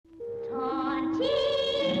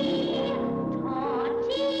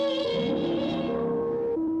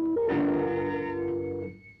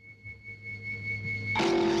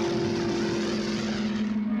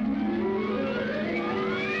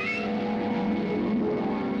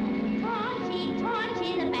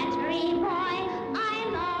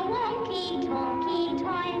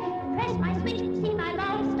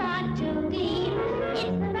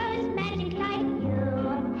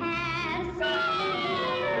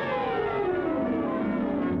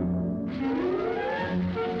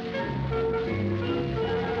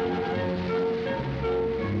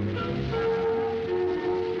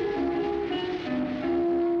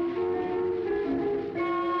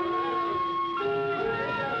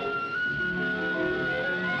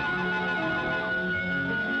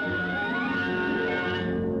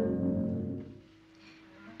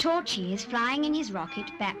Torchy is flying in his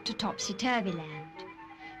rocket back to Topsy-Turvy Land.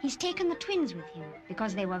 He's taken the twins with him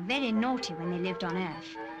because they were very naughty when they lived on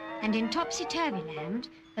Earth. And in Topsy-Turvy Land,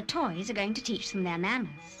 the toys are going to teach them their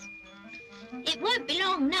manners. It won't be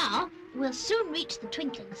long now. We'll soon reach the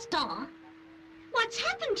twinkling star. What's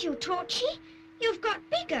happened to you, Torchy? You've got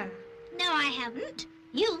bigger. No, I haven't.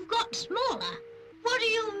 You've got smaller. What do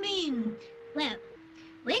you mean? Well,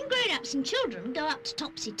 when grown-ups and children go up to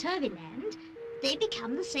Topsy-Turvy Land, they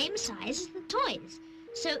become the same size as the toys.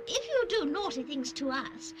 So if you do naughty things to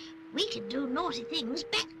us, we can do naughty things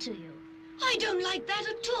back to you. I don't like that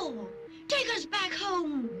at all. Take us back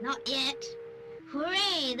home. Not yet.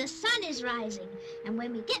 Hooray, the sun is rising, and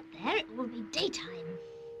when we get there, it will be daytime.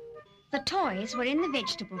 The toys were in the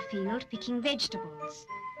vegetable field picking vegetables.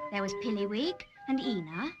 There was Pillywig and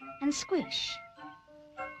Ina and Squish.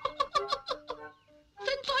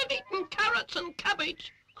 Since I've eaten carrots and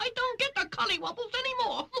cabbage, I don't get the collywobbles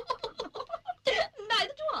anymore.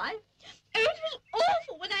 Neither do I. Oh, it was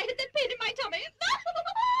awful when I had that pain in my tummy.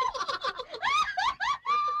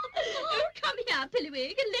 Oh, come here,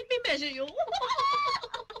 Pillywig, and let me measure you.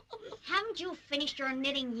 Haven't you finished your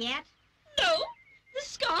knitting yet? No, the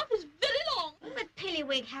scarf is very long. But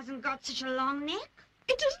Pillywig hasn't got such a long neck.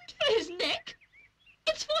 It isn't for his neck.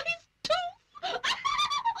 It's for his tooth.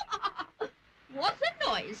 What's that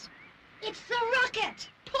noise? It's the rocket.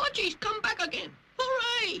 Torchy's come back again.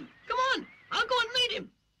 Hooray! Come on, I'll go and meet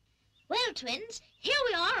him. Well, twins, here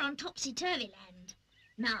we are on Topsy-Turvy Land.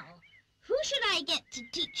 Now, who should I get to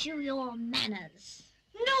teach you your manners?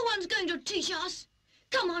 No one's going to teach us.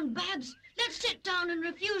 Come on, Babs. Let's sit down and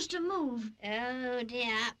refuse to move. Oh,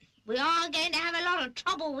 dear. We are going to have a lot of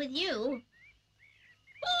trouble with you.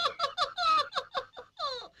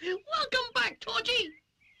 Welcome back, Torchy.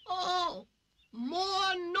 Oh,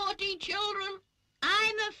 more naughty children.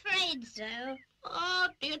 I'm afraid so. Oh,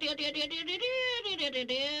 dear, dear, dear, dear, dear, dear, dear, dear, dear,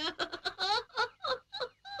 dear.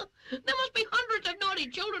 There must be hundreds of naughty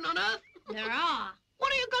children on Earth. There are.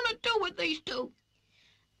 What are you going to do with these two?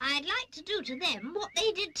 I'd like to do to them what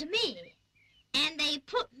they did to me. And they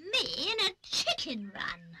put me in a chicken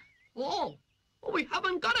run. Oh, well, we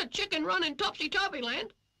haven't got a chicken run in Topsy-Turvy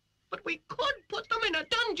Land, but we could put them in a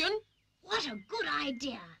dungeon. What a good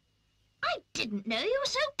idea. I didn't know you were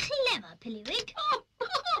so clever, Pillywig. Oh.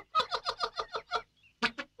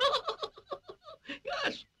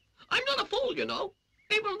 Yes, I'm not a fool, you know,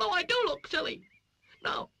 even though I do look silly.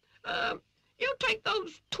 Now, you take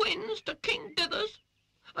those twins to King Dithers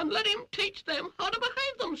and let him teach them how to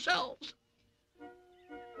behave themselves.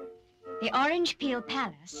 The Orange Peel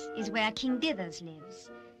Palace is where King Dithers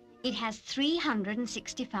lives. It has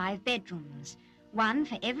 365 bedrooms, one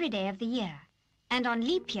for every day of the year. And on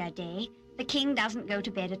leap year day, the king doesn't go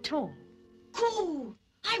to bed at all. Cool.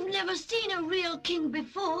 I've never seen a real king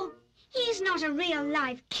before. He's not a real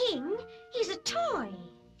live king. He's a toy.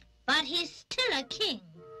 But he's still a king.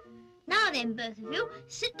 Now then, both of you,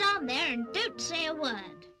 sit down there and don't say a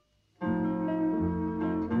word.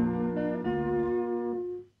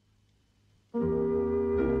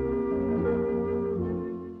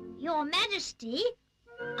 Your Majesty,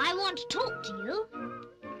 I want to talk to you.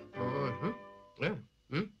 Yeah.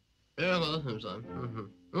 Yeah, well,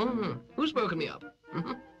 who's spoken me up?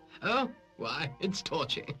 Oh, why, it's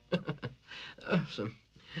Torchy. So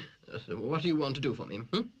what do you want to do for me?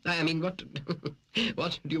 I mean, what do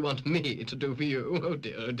you want me to do for you? Oh,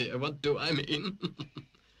 dear, what do I mean?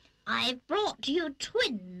 I've brought you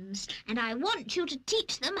twins, and I want you to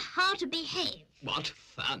teach them how to behave. What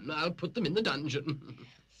fun. I'll put them in the dungeon.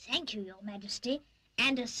 Thank you, Your Majesty.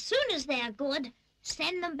 And as soon as they're good,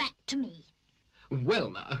 send them back to me. Well,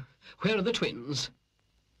 now, where are the twins?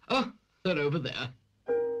 Oh, they're over there.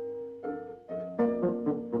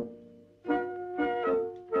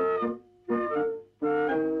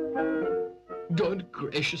 Good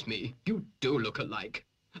gracious me, you do look alike.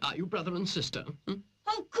 Are you brother and sister?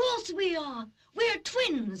 Of course we are. We're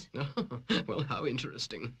twins. Well, how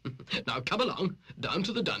interesting. Now, come along, down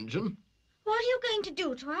to the dungeon. What are you going to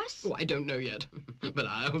do to us? Oh, I don't know yet, but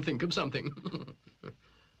I'll think of something.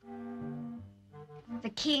 The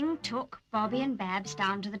king took Bobby and Babs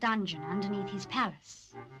down to the dungeon underneath his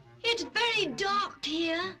palace. It's very dark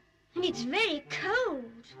here. And it's very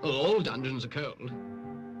cold. All dungeons are cold.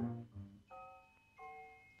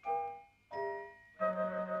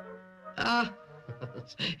 Ah,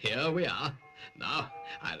 here we are. Now,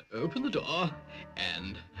 I'll open the door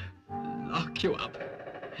and lock you up.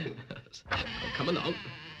 Now, come along.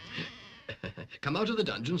 come out of the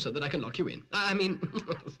dungeon so that I can lock you in. I mean,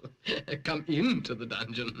 come into the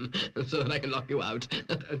dungeon so that I can lock you out.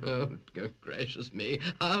 Oh, gracious me,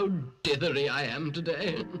 how dithery I am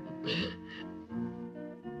today.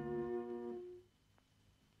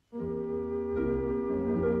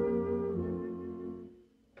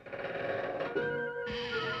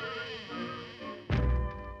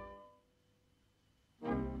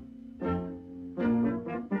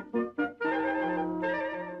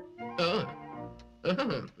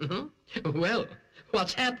 Well,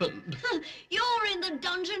 what's happened? You're in the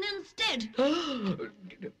dungeon instead.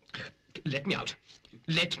 Let me out.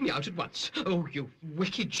 Let me out at once. Oh, you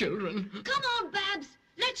wicked children. Come on, Babs.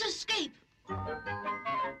 Let's escape.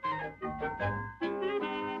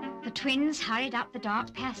 The twins hurried up the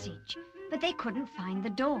dark passage, but they couldn't find the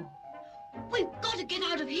door. We've got to get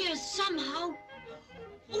out of here somehow.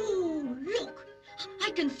 Oh, look.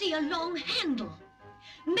 I can see a long handle.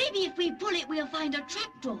 Maybe if we pull it, we'll find a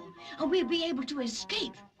trapdoor, and we'll be able to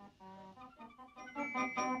escape.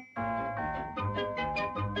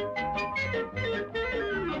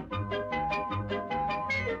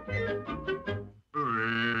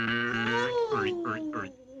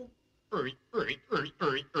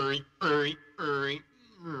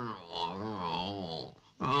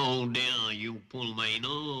 How dare you pull my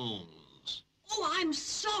nose? Oh, I'm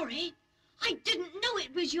sorry. I didn't know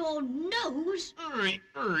it was your nose.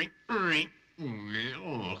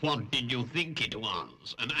 Well, what did you think it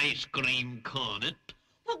was? An ice cream cornet?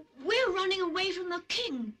 Well, we're running away from the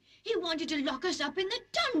king. He wanted to lock us up in the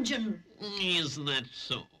dungeon. Is that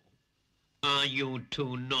so? Are you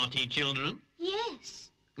two naughty children? Yes.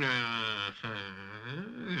 I've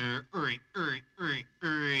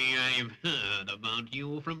heard about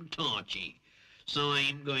you from Torchy, so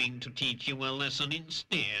I'm going to teach you a lesson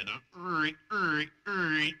instead.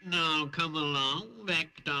 Now come along,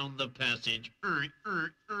 back down the passage.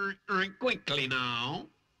 Quickly now.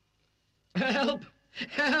 Help!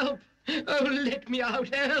 Help! Oh, let me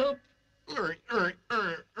out, help!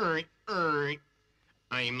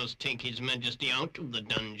 I must take His Majesty out of the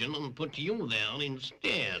dungeon and put you there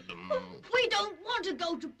instead. We don't want to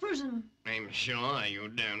go to prison. I'm sure you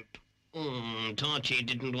don't. Torchy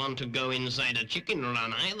didn't want to go inside a chicken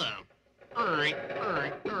run either. Oh,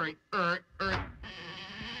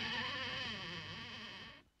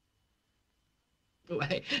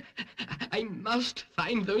 I must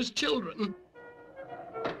find those children.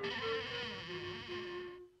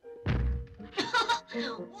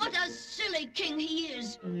 What a silly king he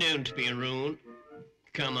is. Don't be rude.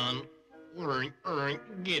 Come on.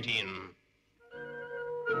 Get in.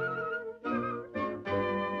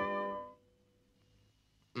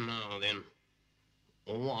 Now then,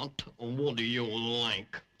 what would you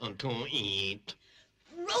like to eat?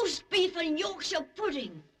 Roast beef and Yorkshire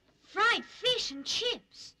pudding. Fried fish and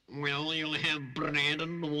chips. Well, you'll have bread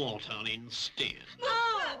and water instead.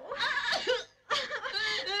 Oh!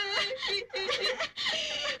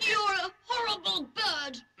 You're a horrible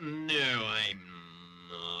bird. No, I'm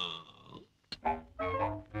not.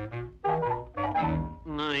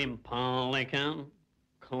 I'm Polliken,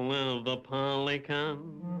 clever Polliken.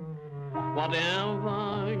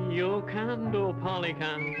 Whatever you can do,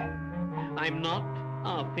 Polliken. I'm not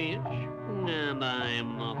a fish, and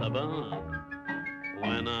I'm not a bird.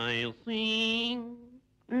 When I sing,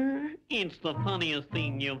 it's the funniest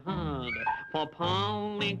thing you've heard. For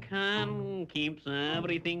Polliken keeps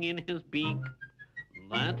everything in his beak.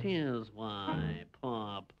 That is why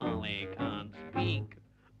poor Polly can't speak.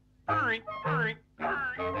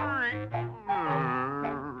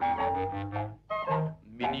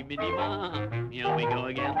 Mini, mini, ma, here we go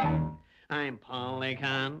again. I'm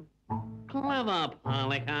Polliken, clever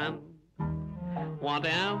Polliken.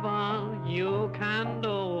 Whatever you can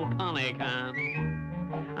do, Polliken.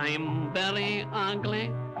 I'm very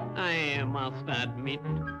ugly, I must admit.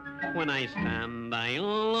 When I stand, I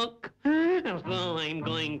look as though I'm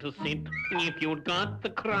going to sit. If you'd got the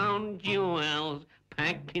crown jewels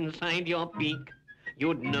packed inside your beak,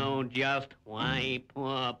 you'd know just why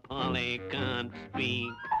poor Polly can't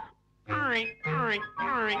speak.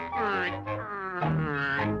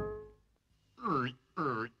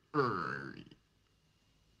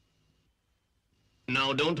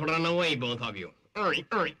 Now don't run away, both of you.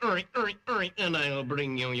 And I'll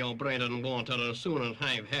bring you your bread and water as soon as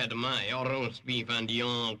I've had my roast beef and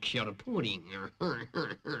Yorkshire pudding.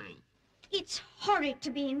 It's horrid to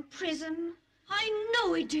be in prison. I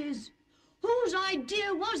know it is. Whose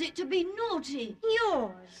idea was it to be naughty?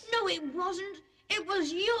 Yours. No, it wasn't. It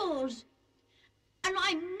was yours. And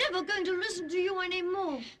I'm never going to listen to you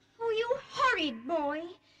anymore. Oh, you horrid boy.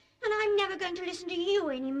 And I'm never going to listen to you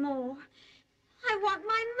anymore. I want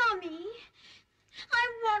my mummy. I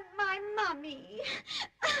want my mummy.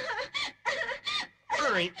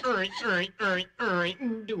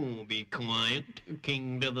 Do be quiet.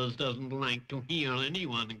 King Dithers doesn't like to hear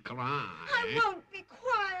anyone cry. I won't be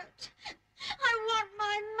quiet. I want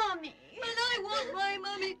my mummy. And I want my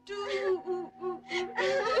mummy too.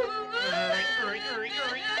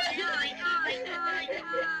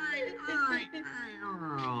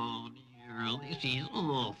 Oh, dear, this is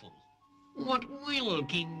awful. What will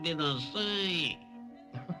King Dithers say?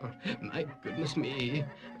 My goodness me.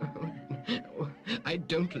 I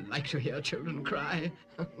don't like to hear children cry.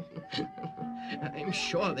 I'm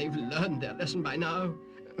sure they've learned their lesson by now.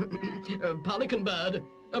 Polliken bird,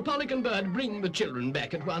 bring the children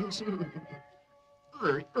back at once.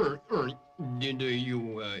 Did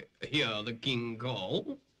you hear the king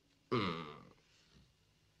call?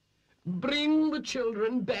 Bring the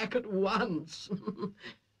children back at once.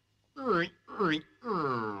 Well,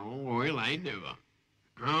 I never.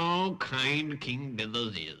 How kind King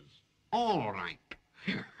Dithers is. All right.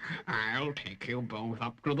 I'll take you both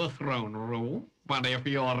up to the throne room, but if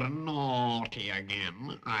you're naughty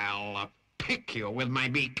again, I'll pick you with my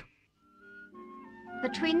beak. The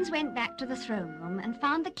twins went back to the throne room and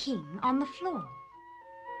found the king on the floor.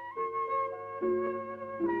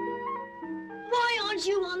 Why aren't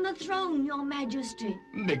you on the throne, Your Majesty?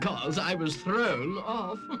 Because I was thrown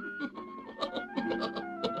off.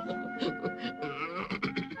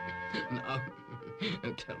 Now,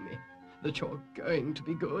 tell me that you're going to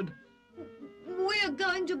be good. We're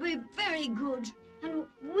going to be very good. And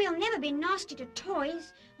we'll never be nasty to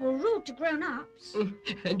toys or rude to grown-ups.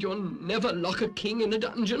 And you'll never lock a king in a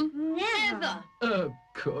dungeon? Never. Oh,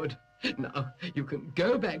 good. Now, you can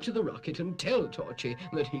go back to the rocket and tell Torchy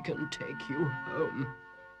that he can take you home.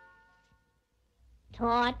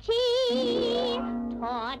 Torchy,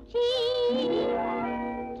 Torchy,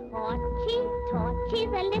 Torchy, Torchy's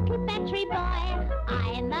a little battery boy.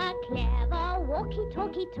 I'm a clever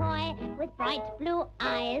walkie-talkie toy with bright blue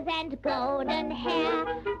eyes and golden hair.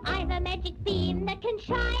 I'm a magic beam that can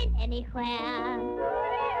shine anywhere.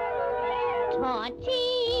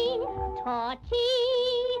 Torchy, Torchy,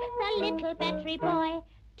 the little battery boy.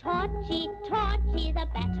 Torchy, Torchy, the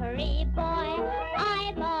battery boy.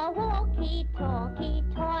 I'm a walkie-talkie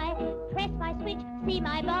toy. Press my switch, see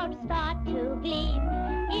my bulb start to gleam.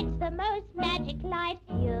 It's the most magic light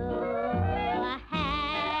you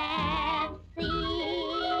have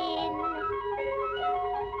seen.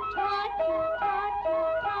 Torchy, Torchy,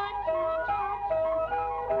 Torchy,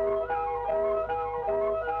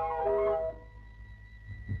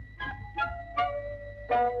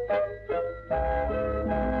 Torchy.